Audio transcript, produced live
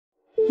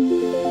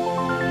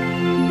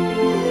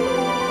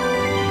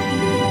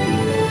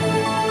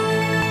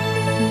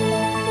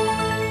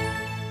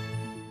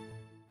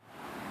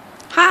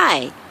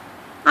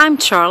I'm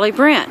Charlie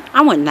Brent.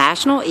 I'm with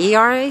National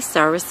ERA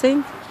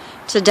Servicing.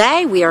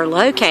 Today we are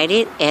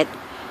located at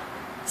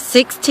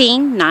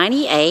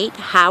 1698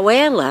 Highway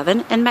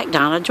 11 in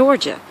McDonough,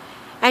 Georgia.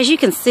 As you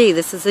can see,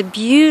 this is a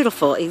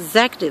beautiful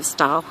executive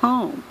style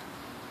home.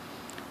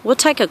 We'll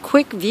take a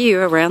quick view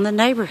around the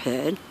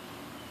neighborhood.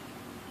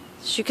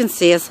 As you can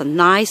see, it's a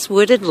nice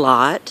wooded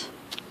lot.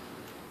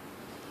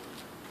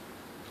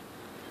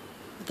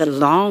 The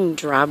long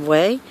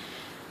driveway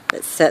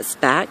that sets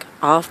back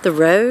off the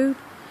road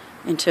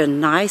into a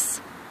nice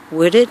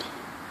wooded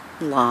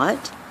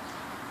lot.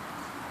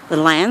 The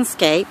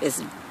landscape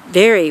is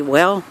very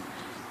well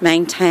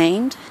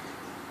maintained,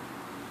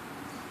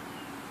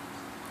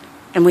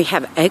 and we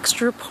have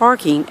extra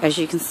parking, as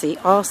you can see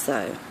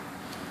also.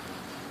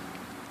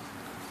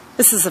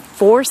 This is a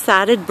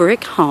four-sided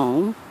brick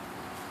home.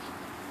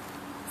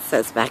 It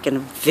sets back in a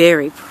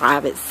very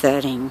private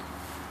setting.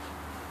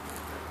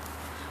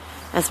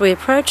 As we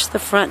approach the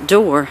front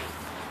door,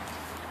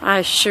 I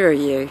assure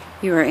you,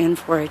 you are in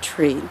for a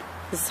treat.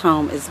 This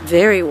home is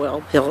very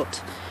well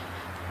built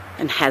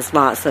and has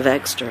lots of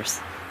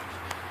extras.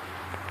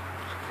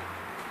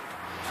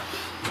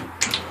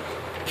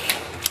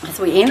 As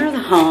we enter the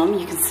home,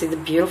 you can see the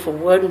beautiful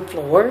wooden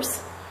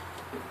floors,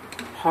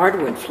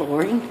 hardwood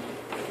flooring,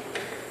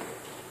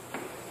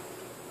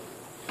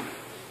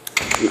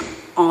 and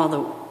all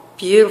the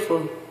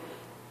beautiful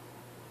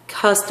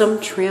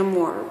custom trim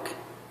work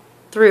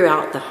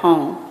throughout the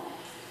home.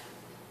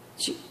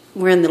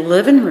 We're in the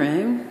living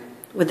room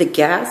with a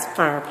gas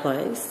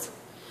fireplace.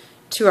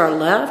 To our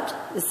left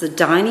is the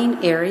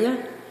dining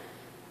area,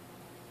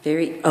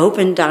 very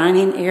open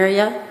dining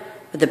area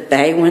with a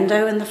bay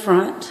window in the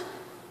front.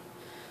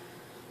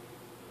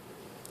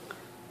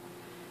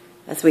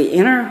 As we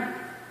enter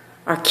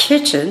our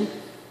kitchen,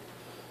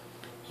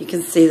 you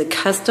can see the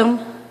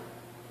custom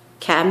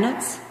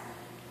cabinets,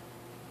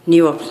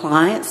 new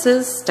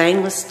appliances,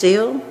 stainless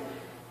steel,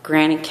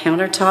 granite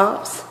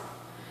countertops,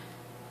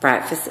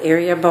 breakfast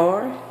area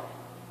bar.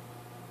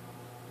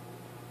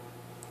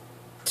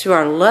 To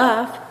our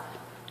left,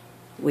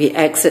 we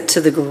exit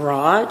to the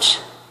garage.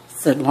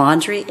 It's the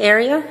laundry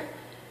area.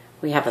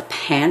 We have a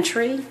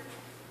pantry,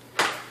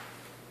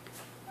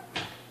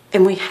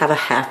 and we have a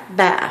half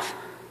bath.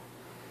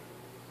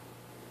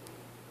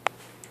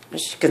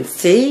 As you can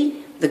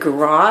see, the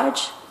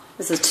garage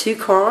is a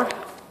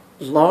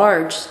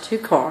large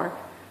two-car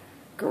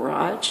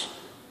garage.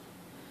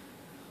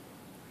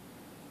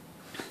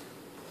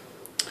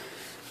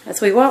 As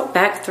we walk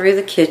back through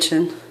the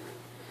kitchen,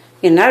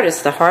 you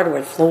notice the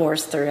hardwood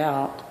floors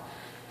throughout.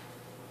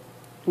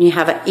 And you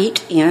have an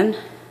eat-in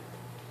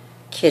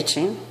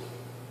kitchen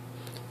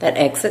that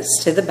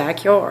exits to the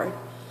backyard.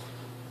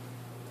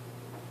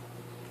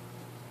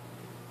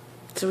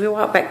 So we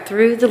walk back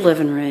through the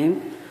living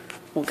room.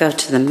 We'll go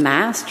to the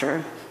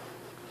master.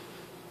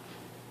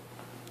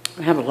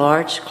 We have a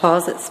large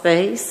closet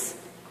space,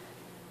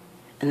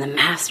 and the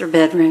master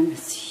bedroom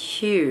is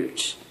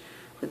huge,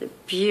 with a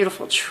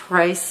beautiful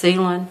tray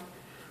ceiling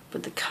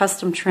with the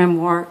custom trim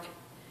work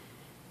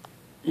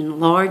and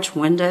large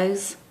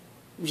windows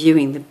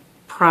viewing the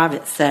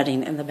private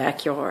setting in the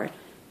backyard.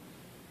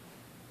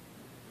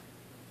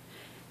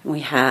 And we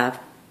have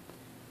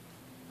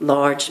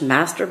large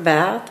master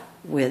bath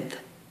with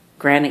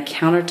granite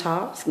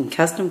countertops and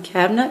custom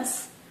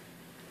cabinets,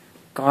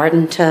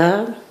 garden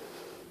tub,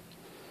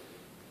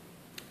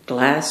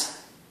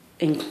 glass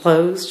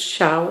enclosed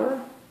shower,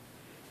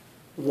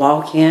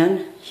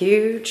 walk-in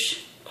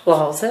huge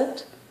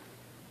closet,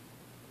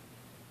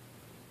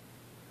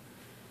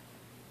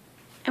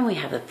 and we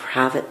have a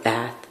private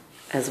bath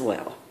as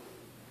well.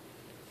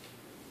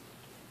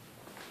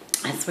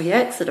 As we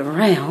exit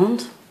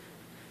around,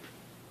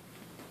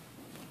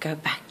 go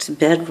back to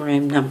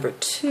bedroom number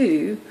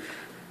 2,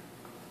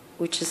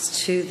 which is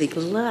to the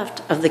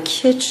left of the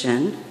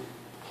kitchen.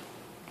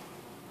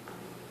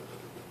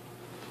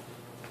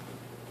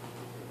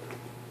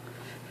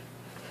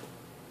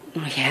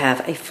 We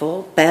have a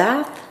full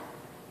bath,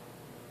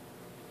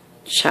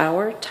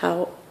 shower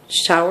tub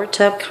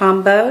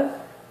combo,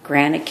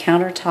 granite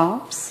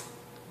countertops,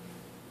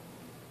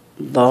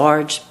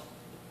 large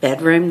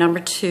bedroom number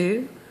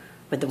 2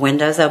 with the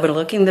windows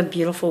overlooking the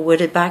beautiful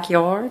wooded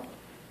backyard,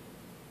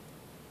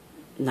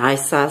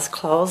 nice sized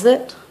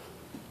closet.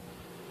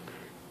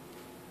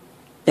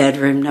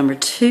 Bedroom number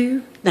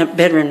 3,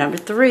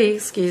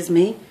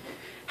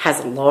 has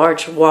a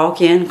large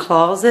walk-in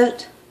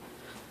closet.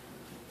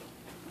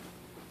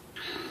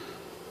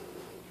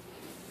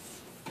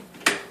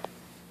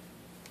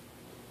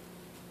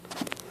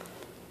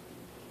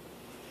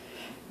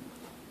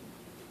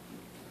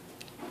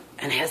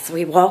 And as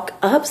we walk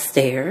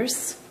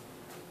upstairs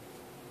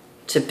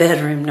to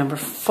bedroom number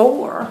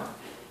 4,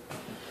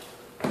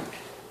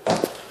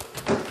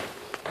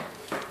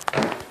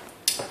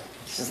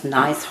 this is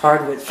nice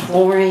hardwood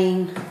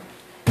flooring.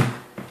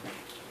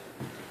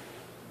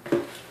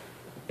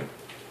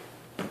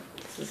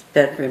 This is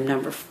bedroom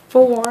number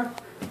 4,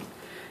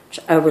 which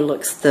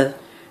overlooks the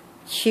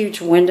huge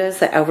windows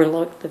that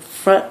overlook the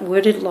front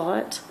wooded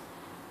lot.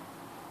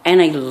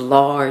 and a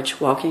large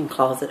walk-in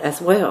closet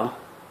as well.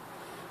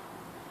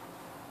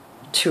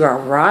 To our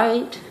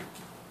right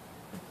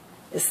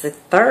is the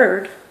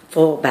third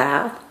full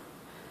bath.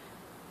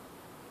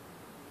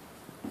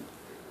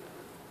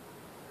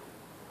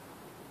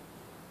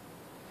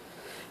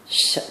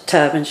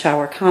 Tub and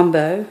shower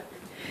combo.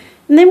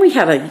 And then we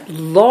have a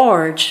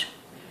large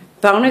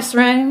bonus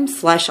room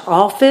 /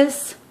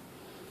 office.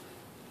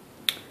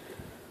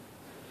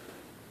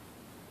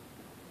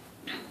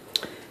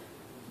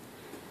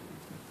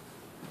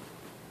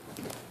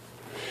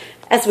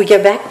 As we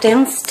go back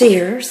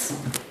downstairs,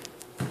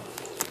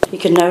 you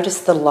can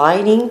notice the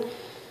lighting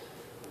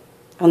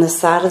on the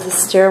side of the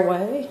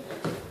stairway.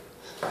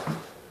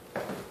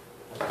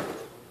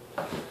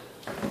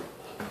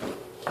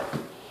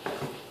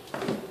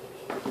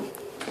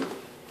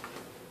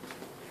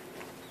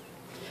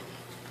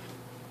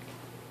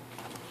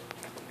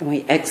 And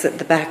we exit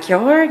the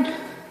backyard.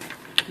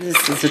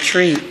 This is a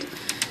treat.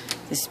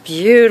 This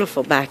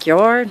beautiful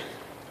backyard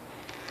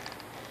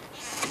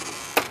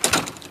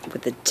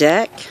with a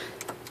deck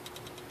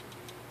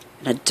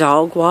and a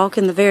dog walk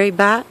in the very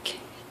back.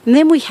 And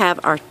then we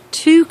have our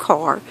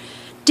 2-car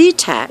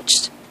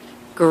detached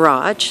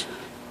garage.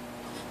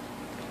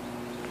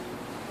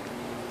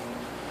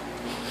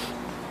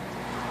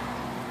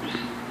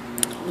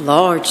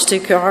 Large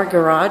 2-car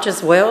garage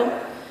as well.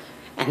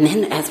 And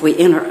then as we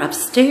enter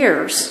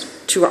upstairs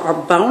to our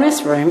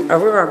bonus room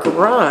over our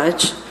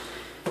garage,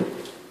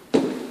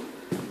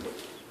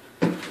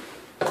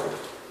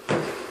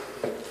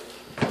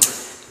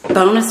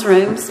 bonus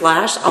room /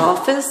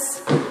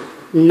 office,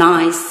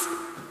 nice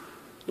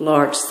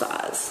large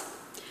size.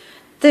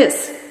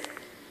 This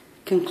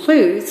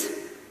concludes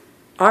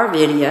our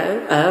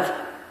video of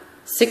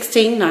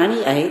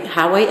 1698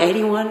 Highway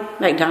 81,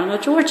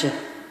 McDonough, Georgia.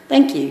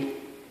 Thank you.